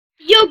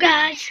Yo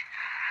guys,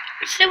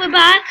 so we're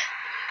back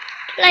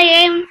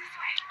playing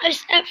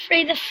step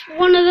 3,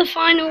 one of the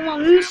final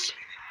ones.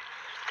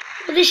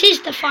 Well, this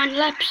is the final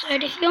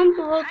episode. If you want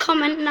more,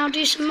 comment and I'll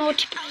do some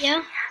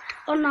multiplayer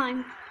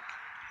online.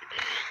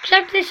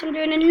 Because after this I'm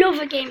doing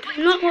another gameplay.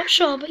 I'm not what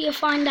sure, but you'll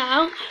find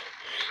out.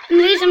 And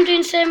the reason I'm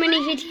doing so many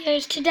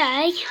videos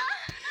today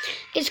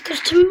is because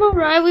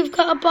tomorrow we've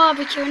got a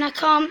barbecue and I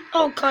can't...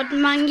 Oh god,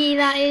 mangy,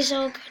 that is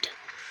all good.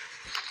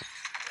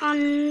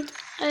 And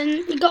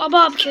we've got a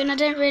barbecue and I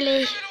don't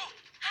really...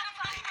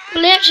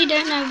 Well, I actually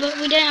don't know, but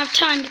we don't have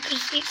time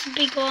because it's a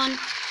big one.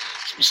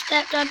 So my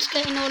stepdad's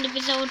getting all of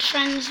his old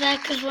friends there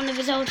because one of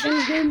his old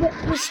friends is going back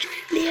to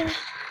Australia.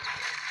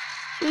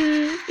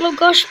 Oh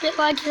gosh, a bit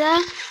laggy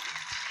there.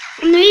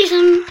 And the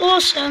reason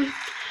also,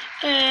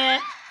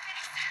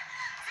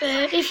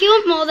 if you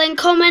want more, then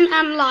comment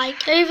and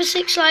like. Over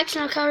 6 likes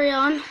and I'll carry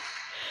on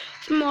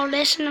for more of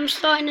this, and I'm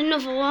starting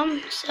another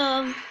one.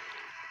 So,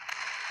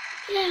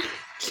 yeah,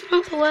 it's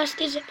not the worst,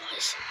 is it,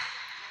 boys?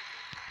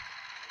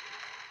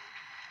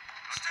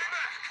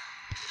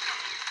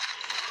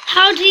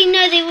 How did he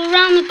know they were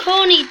round the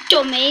corner, you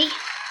dummy?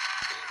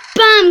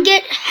 Bam!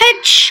 Get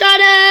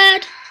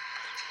headshotted!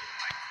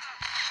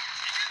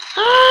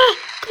 Ah!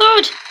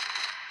 God!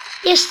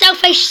 You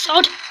selfish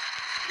sod!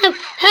 No,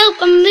 help!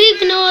 I'm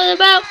moving all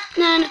about.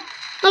 No.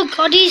 Oh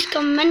God, he's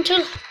gone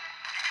mental.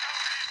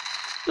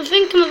 I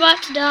think I'm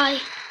about to die.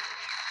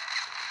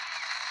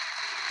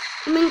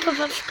 I'm in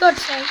cover, for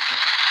God's sake.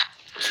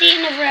 See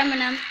another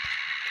M&M.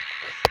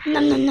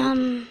 Nom nom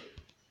nom.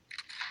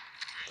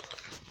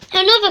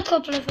 Another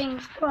couple of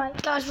things.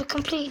 Right, guys, we're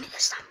completing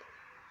this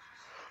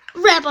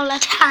time. Rebel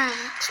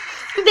attacks!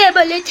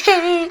 Rebel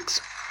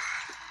attacks!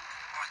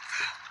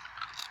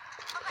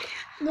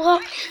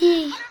 What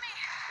he?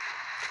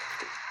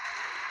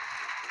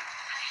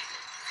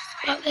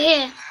 Up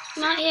here.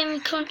 Might hear me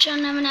crunch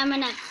on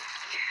M&M.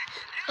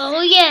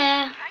 Oh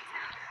yeah.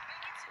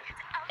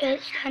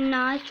 It's a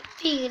nice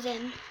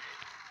feeling.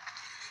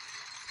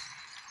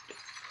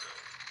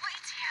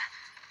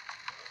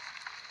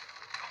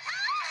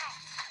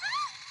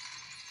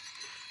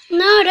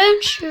 No,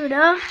 don't shoot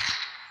her.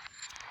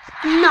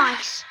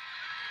 Nice.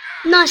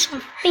 Nice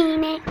one,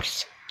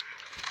 Phoenix.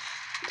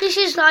 This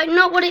is like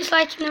not what it's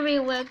like in the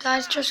real world,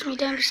 guys. Trust me,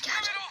 don't be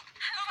scared.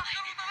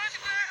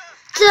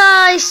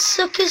 Die,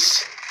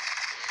 suckers.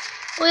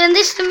 Well, in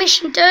this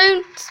mission,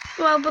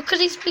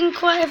 because it's been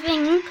quite a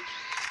thing,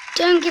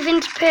 don't give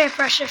in to peer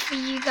pressure for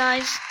you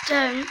guys.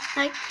 Don't.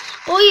 Like,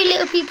 all you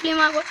little people who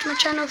might watch my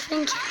channel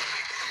thinking,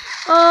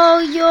 oh,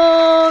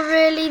 you're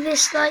really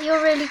this, like,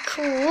 you're really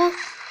cool.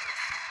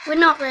 We're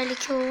not really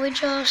cool, we're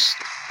just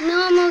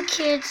normal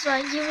kids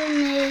like you and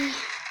me.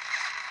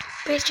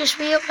 But it's just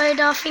we upload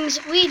our things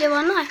that we do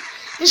online.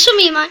 And some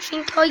of you might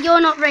think, oh,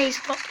 you're not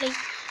raised properly.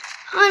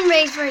 I'm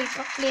raised very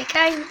properly,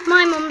 okay?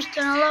 My mum's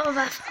done a lot of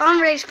effort. I'm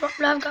raised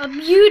properly. I've got a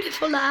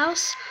beautiful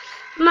house,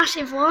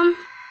 massive one.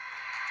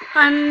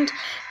 And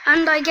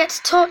I get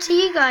to talk to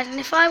you guys. And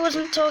if I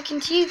wasn't talking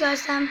to you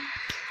guys, then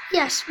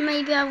yes,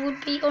 maybe I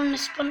would be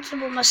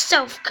unresponsible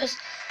myself because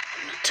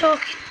I'm not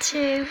talking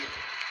to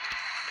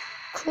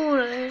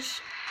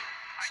callers.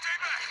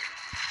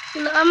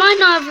 I might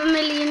not have 1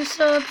 million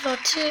subs or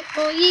 2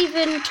 or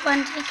even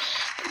 20,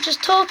 but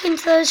just talking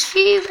to those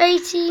few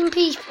 18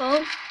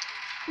 people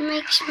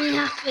makes me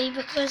happy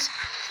because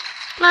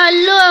I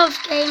love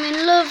gaming,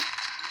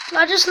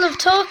 I just love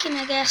talking,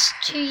 I guess,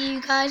 to you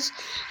guys.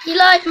 You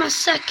like my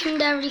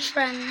secondary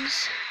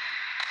friends.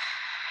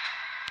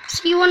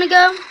 So you want to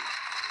go?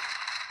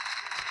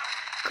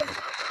 Go, go,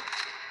 go.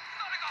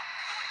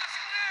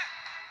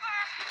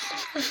 This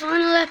is the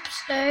final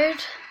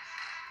episode.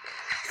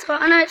 So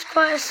I know it's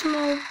quite a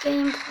small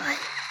gameplay.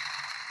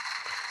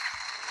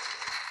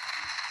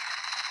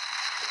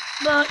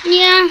 But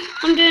yeah,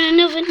 I'm doing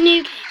another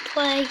new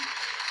gameplay.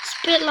 It's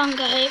a bit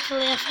longer,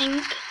 hopefully, I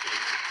think.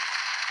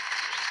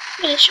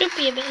 But it should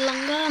be a bit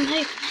longer, I'm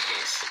hoping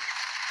it is.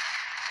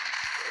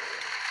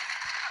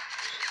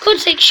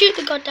 God's sake, shoot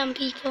the goddamn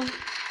people.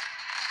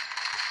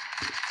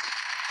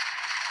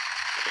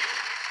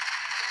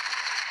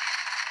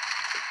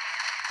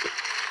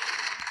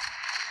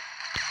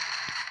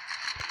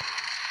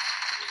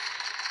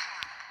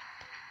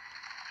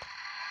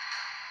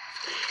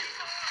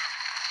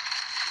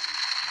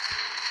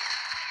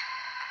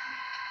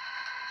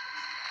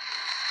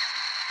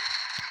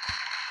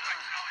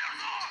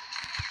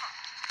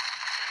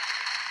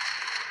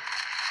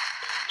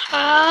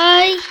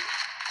 Hi.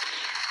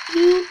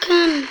 You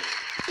can.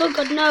 Oh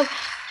god, no.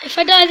 If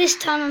I die this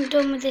time, I'm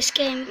done with this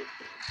game.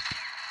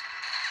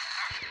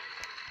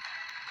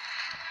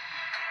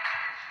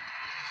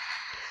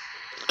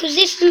 Because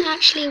this isn't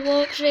actually a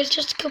walkthrough, it's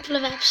just a couple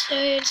of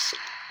episodes.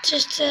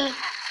 Just to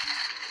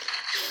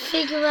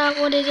figure out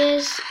what it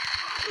is.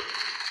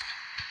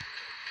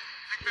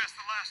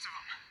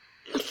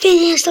 I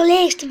think that's the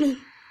last of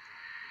them.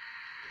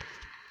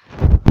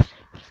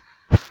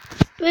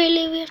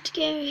 Really, we have to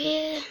go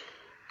here.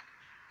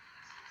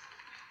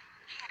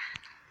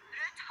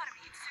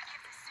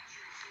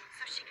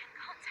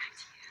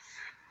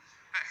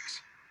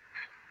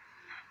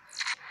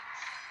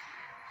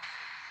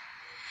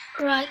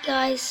 Right,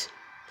 guys.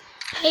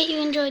 Hope you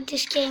enjoyed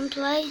this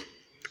gameplay.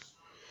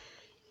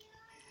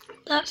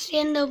 That's the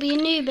end. There'll be a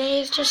new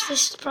bit. It's just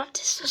this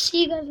practice. I'll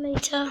see you guys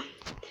later.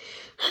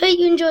 Hope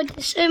you enjoyed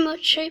this so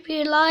much. Hope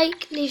you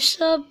like. Leave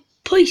sub.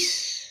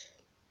 Peace.